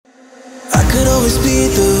could always be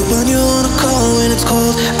the one you wanna call when it's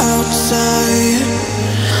cold outside.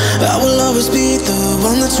 I will always be the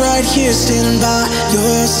one that's right here standing by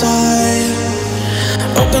your side.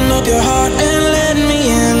 Open up your heart and let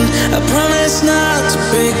me in. I promise not to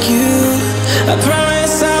break you. I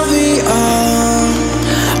promise I'll be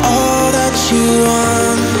all that you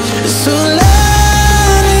want. So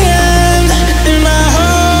let me in my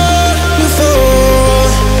heart before.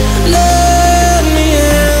 Let me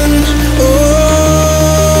in. Oh,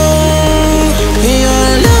 your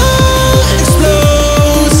love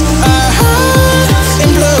explodes. Our hearts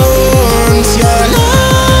implodes. Your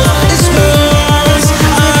love explodes.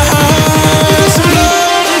 Our hearts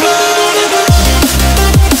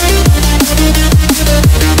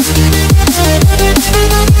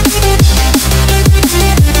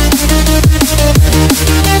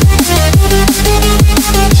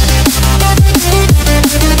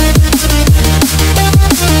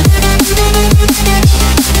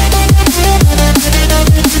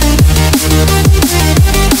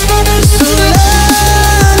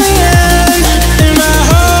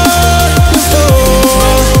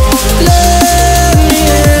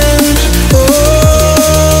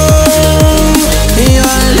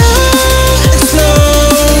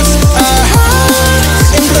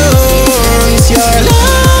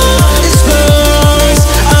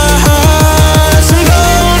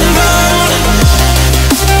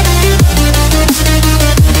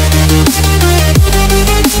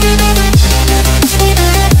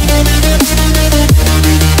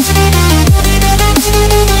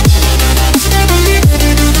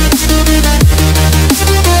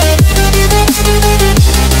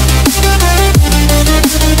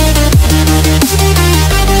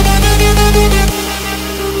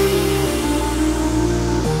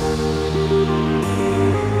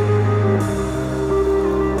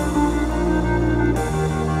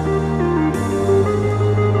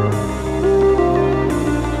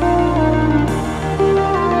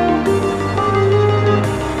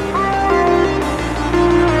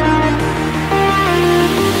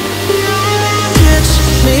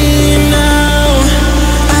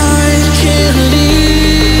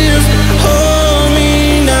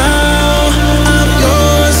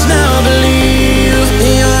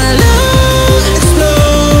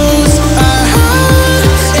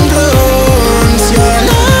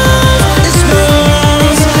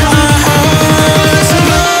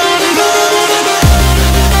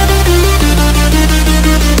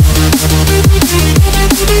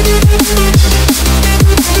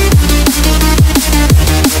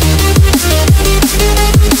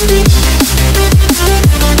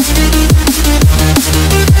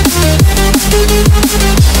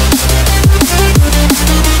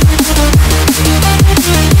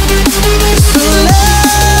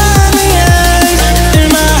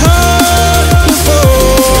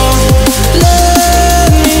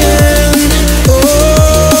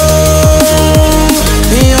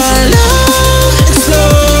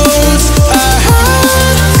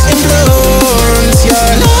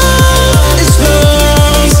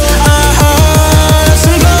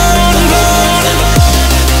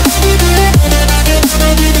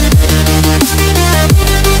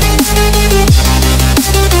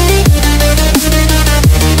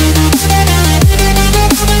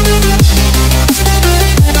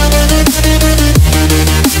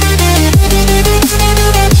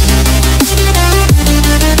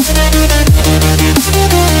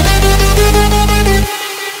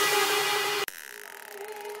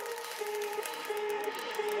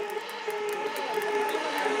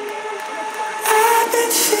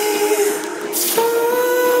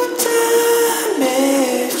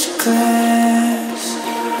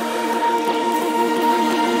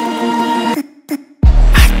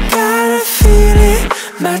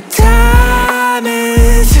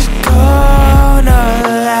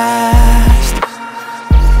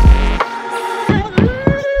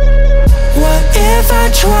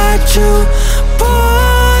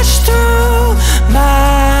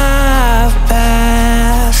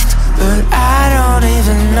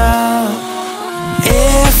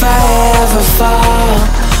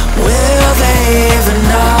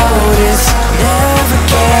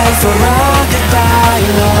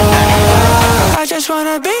just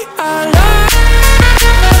wanna be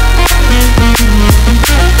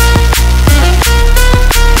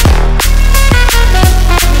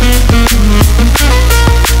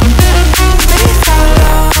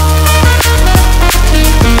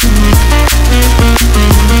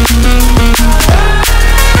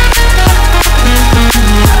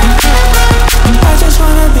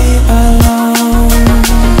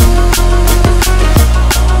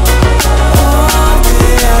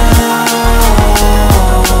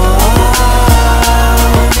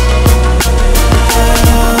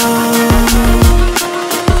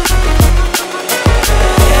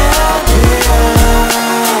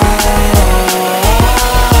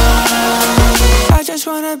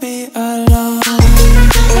wanna be alone.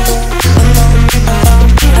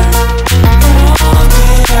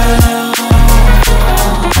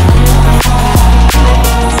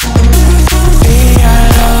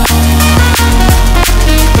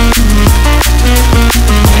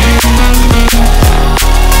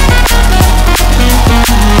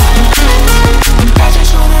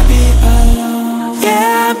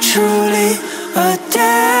 Truly a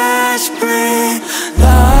desperate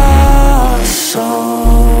lost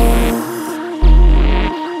soul.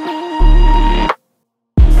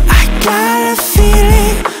 I got a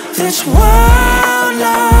feeling this world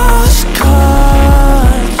lost control.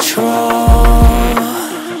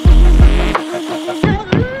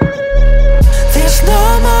 There's no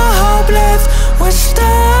more hope left, we're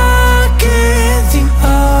stuck in the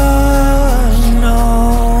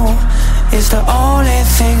unknown. It's the only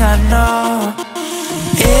thing I know.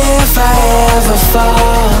 If I ever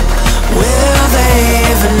fall, will they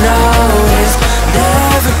even notice?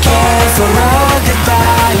 Never cared for all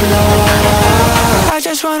goodbye love. I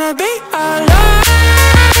just wanna be alone.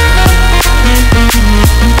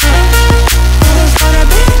 I just wanna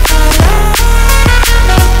be alone.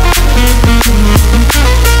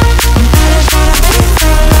 I just wanna be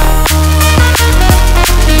alone.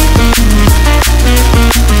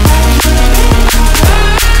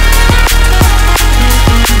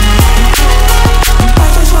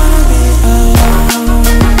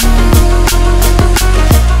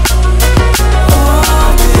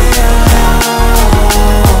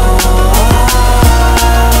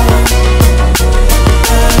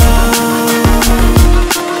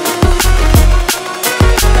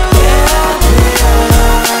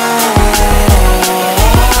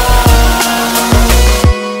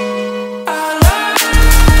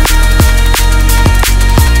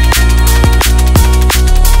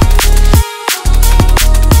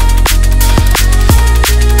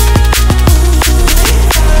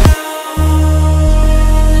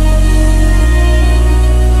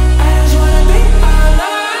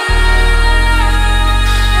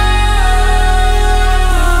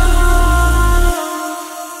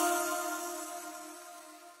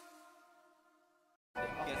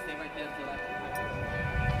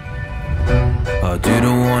 I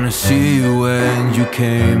didn't wanna see you when you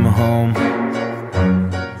came home,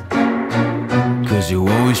 'cause you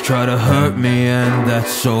always try to hurt me and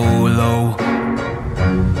that's so low.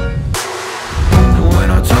 When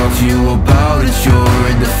I talk to you about it, you're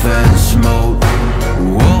in defense mode.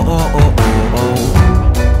 Whoa, oh, oh, oh, oh.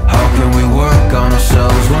 How can we work on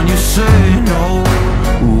ourselves when you say no?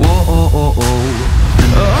 Whoa, oh, oh, oh.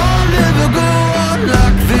 I'll never go on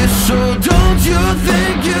like this, so don't you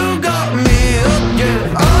think you got me up? Yeah,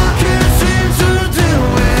 I can't seem to deal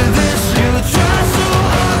with this. You try so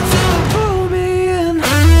hard to pull me in.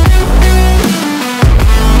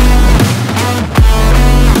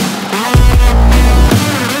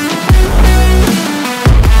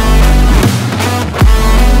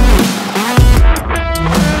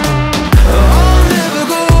 I'll never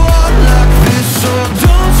go on like this, so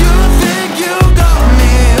don't you think you got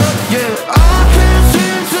me up? Yeah, I can't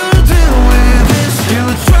seem to deal with this. You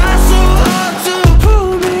try so hard to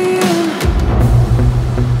pull me in.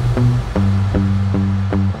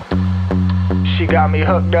 She got me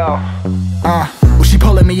hooked up. Well, she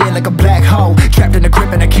pulling me in like a black hole, trapped in a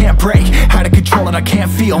grip and I can't break. Out of control and I can't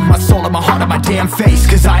feel my soul and my heart on my damn face.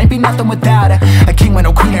 'Cause I ain't be nothing without her. A king with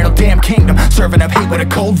no queen and no damn kingdom, serving up hate with a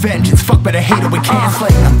cold vengeance. Fuck but I hate her, we can't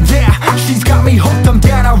slay them. Yeah, she's got me hooked, I'm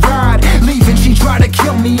down a ride. Leaving, she tried to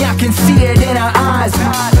kill me, I can see it in her eyes.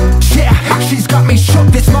 Yeah, she's got me shook,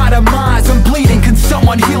 this my demise. I'm bleeding, can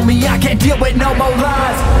someone heal me? I can't deal with no more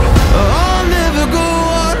lies. I'll never go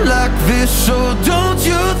on like this, so